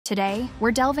Today,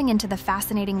 we're delving into the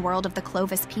fascinating world of the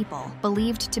Clovis people,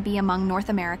 believed to be among North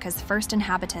America's first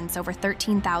inhabitants over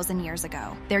 13,000 years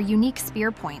ago. Their unique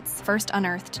spear points, first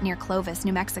unearthed near Clovis,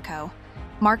 New Mexico,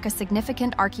 mark a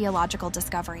significant archaeological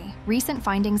discovery. Recent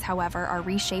findings, however, are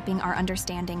reshaping our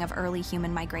understanding of early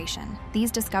human migration. These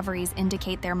discoveries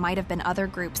indicate there might have been other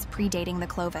groups predating the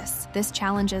Clovis. This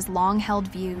challenges long-held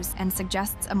views and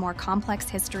suggests a more complex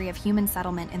history of human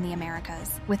settlement in the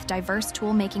Americas. With diverse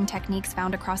tool-making techniques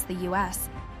found across the U.S.,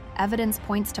 evidence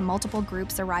points to multiple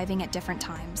groups arriving at different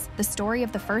times. The story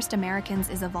of the first Americans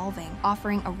is evolving,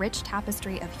 offering a rich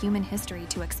tapestry of human history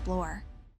to explore.